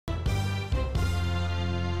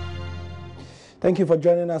Thank you for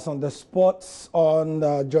joining us on the sports on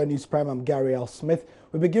Joy News Prime. I'm Gary L. Smith.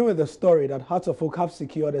 We begin with the story that Hearts of Oak have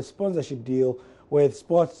secured a sponsorship deal with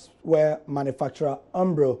sportswear manufacturer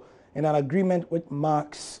Umbro in an agreement which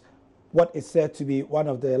marks what is said to be one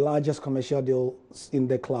of the largest commercial deals in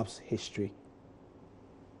the club's history.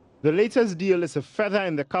 The latest deal is a feather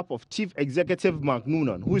in the cap of Chief Executive Mark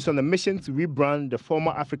Noonan, who is on a mission to rebrand the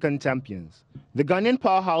former African champions. The Ghanaian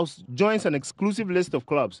powerhouse joins an exclusive list of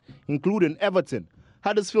clubs, including Everton,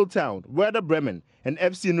 Huddersfield Town, Werder Bremen, and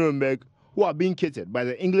FC Nuremberg, who are being kitted by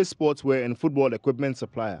the English sportswear and football equipment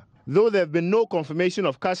supplier. Though there have been no confirmation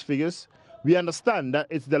of cash figures, we understand that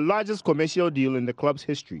it's the largest commercial deal in the club's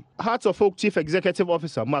history. Hearts of Oak Chief Executive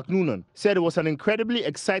Officer Mark Noonan said it was an incredibly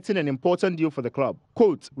exciting and important deal for the club.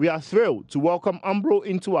 Quote, "We are thrilled to welcome Umbro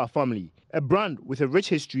into our family, a brand with a rich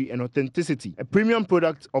history and authenticity, a premium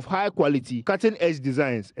product of high quality, cutting-edge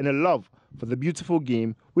designs, and a love for the beautiful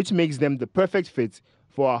game, which makes them the perfect fit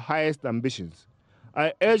for our highest ambitions.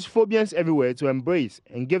 I urge Phobians everywhere to embrace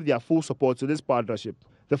and give their full support to this partnership."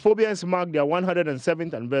 The Phobians mark their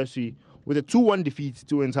 107th anniversary with a 2-1 defeat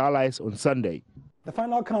to Interallies on Sunday. The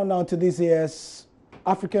final countdown to this year's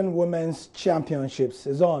African Women's Championships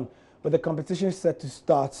is on, with the competition set to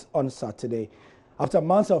start on Saturday. After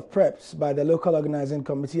months of preps by the local organizing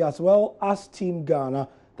committee as well as Team Ghana,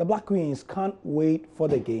 the Black Queens can't wait for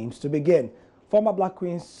the games to begin. Former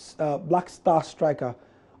Black Star striker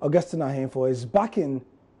Augustine Ahemfo is backing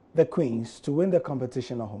the Queens to win the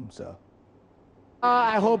competition at home, sir.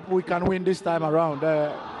 I hope we can win this time around.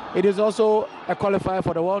 It is also a qualifier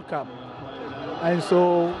for the World Cup. And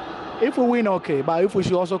so if we win, okay. But if we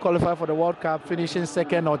should also qualify for the World Cup, finishing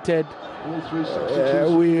second or third,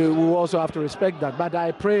 we will also have to respect that. But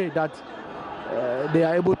I pray that they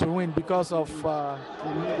are able to win because of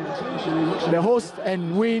the host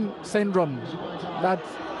and win syndrome that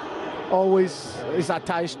always is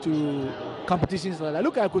attached to competitions like that.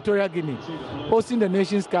 Look at Equatorial Guinea hosting the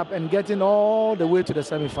Nations Cup and getting all the way to the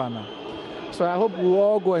semi-final. So I hope we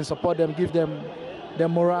all go and support them, give them the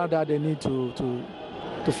morale that they need to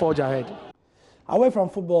forge ahead. Away from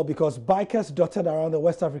football, because bikers dotted around the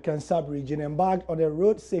West African sub-region embarked on a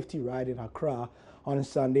road safety ride in Accra on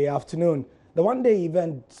Sunday afternoon. The one-day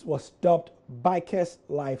event was dubbed Bikers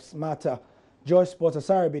Lives Matter. Joy Sports'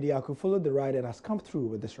 Asari Bidiaku followed the ride and has come through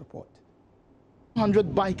with this report.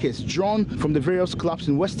 100 bikers drawn from the various clubs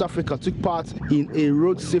in West Africa took part in a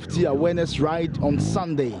road safety awareness ride on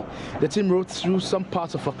Sunday. The team rode through some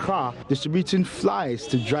parts of Accra, distributing flyers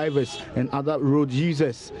to drivers and other road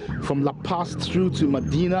users. From La Paz through to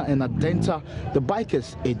Medina and Adenta, the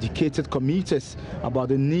bikers educated commuters about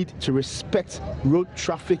the need to respect road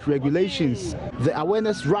traffic regulations. The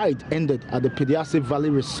awareness ride ended at the Pediase Valley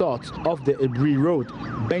Resort off the Ebri Road.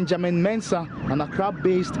 Benjamin Mensah, an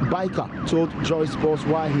Accra-based biker, told Joy Sports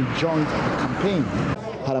why he joined the campaign.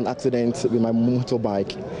 Had an accident with my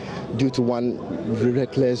motorbike due to one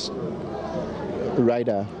reckless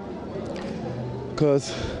rider,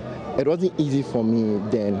 because it wasn't easy for me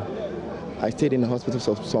then. I stayed in the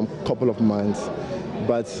hospital for some couple of months,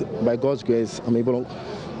 but by God's grace I'm able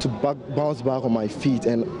to bounce back on my feet,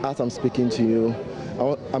 and as I'm speaking to you,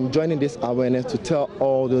 I'm joining this awareness to tell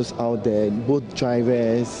all those out there, both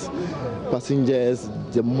drivers, passengers,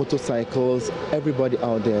 the motorcycles, everybody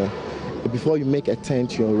out there, before you make a turn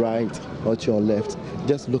to your right or to your left,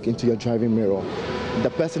 just look into your driving mirror. The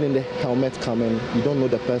person in the helmet coming, you don't know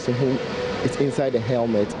the person who is inside the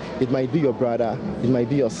helmet. It might be your brother, it might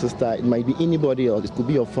be your sister, it might be anybody else, it could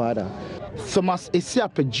be your father. Thomas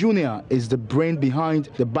Esiape Jr. is the brain behind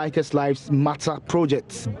the Bikers Lives Matter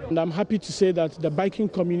project. And I'm happy to say that the biking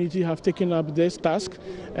community have taken up this task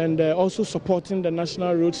and also supporting the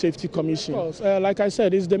National Road Safety Commission. Like I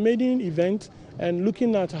said, it's the maiden event, and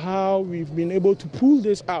looking at how we've been able to pull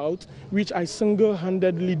this out, which I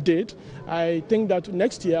single-handedly did, I think that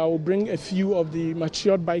next year I will bring a few of the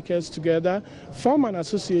matured bikers together, form an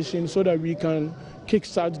association so that we can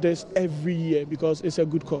kickstart this every year, because it's a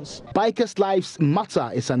good cause. Bikers Lives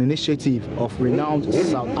Matter is an initiative of renowned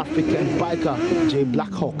South African biker Jay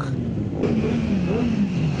Blackhawk.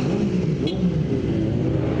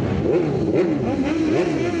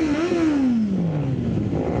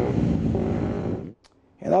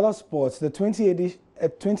 In other sports, the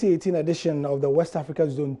 2018 edition of the West Africa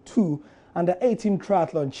Zone 2 and the 18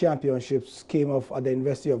 Triathlon Championships came off at the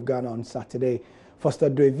University of Ghana on Saturday. Foster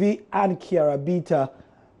Drevi and Kiara Bita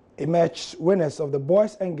emerged winners of the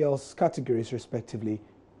boys and girls categories respectively.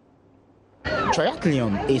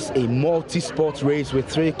 Triathlon is a multi-sport race with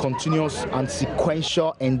 3 continuous and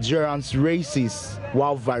sequential endurance races.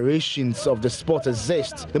 While variations of the sport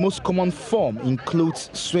exist, the most common form includes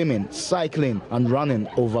swimming, cycling, and running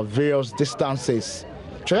over various distances.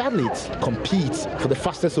 Triathletes compete for the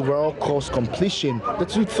fastest overall course completion. The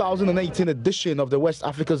 2018 edition of the West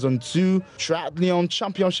Africa Zone 2 Triathlon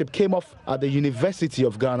Championship came off at the University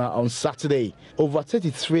of Ghana on Saturday. Over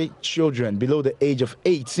 33 children below the age of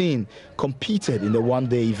 18 competed in the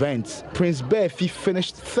one-day event. Prince Befi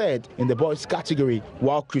finished 3rd in the boys category,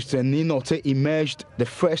 while Christian Ninote emerged the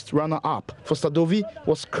first runner-up. Fostadovi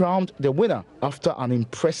was crowned the winner after an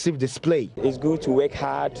impressive display. It's good to work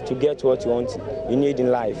hard to get what you need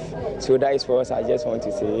in life. So that is for us. I just want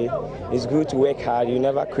to say it's good to work hard. You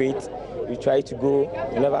never quit. You try to go,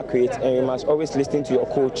 you never quit, and you must always listen to your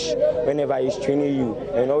coach whenever he's training you,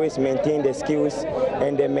 and always maintain the skills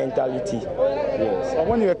and the mentality. Yes.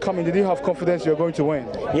 When you were coming, did you have confidence you were going to win?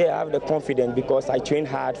 Yeah, I have the confidence because I trained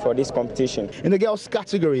hard for this competition. In the girls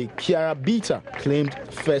category, Kiara Bita claimed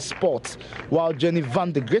first spot, while Jenny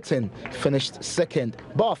van der Gritten finished 2nd.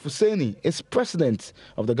 Bar Fuseni is president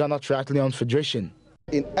of the Ghana Triathlon Federation.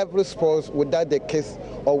 In every sport, without the case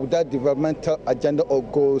or without developmental agenda or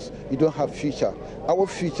goals, you don't have future. Our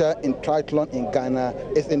future in triathlon in Ghana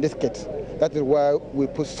is in this kit. That is why we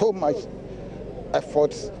put so much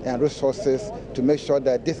efforts and resources to make sure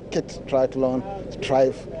that this kit triathlon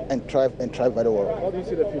thrive very well. How do you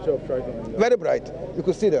see the future of triathlon? Very bright. You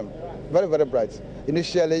could see them. Very, very bright.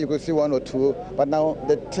 Initially, you could see 1 or 2, but now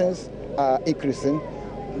the things are increasing.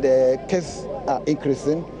 The cases are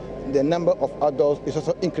increasing. The number of adults is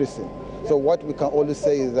also increasing. So what we can only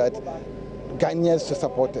say is that Ghanaians should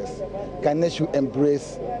support us. Ghanaians should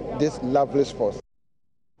embrace this lovely sport.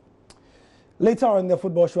 Later on in the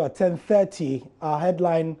football show at 10:30, our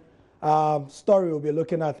headline story we'll be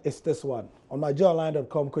looking at is this one. On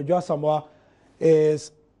myjoyonline.com, Kwadwo Asamoah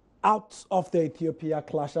is out of the Ethiopia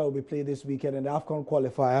clash that will be played this weekend in the AFCON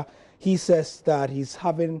qualifier. He says that he's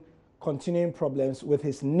having continuing problems with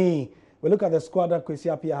his knee. We look at the squad that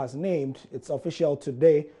Kwesi Appiah has named. It's official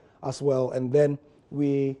today as well. And then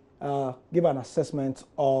we give an assessment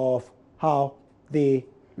of how they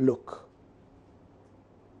look.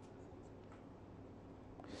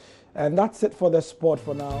 And that's it for the sport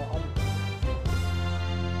for now.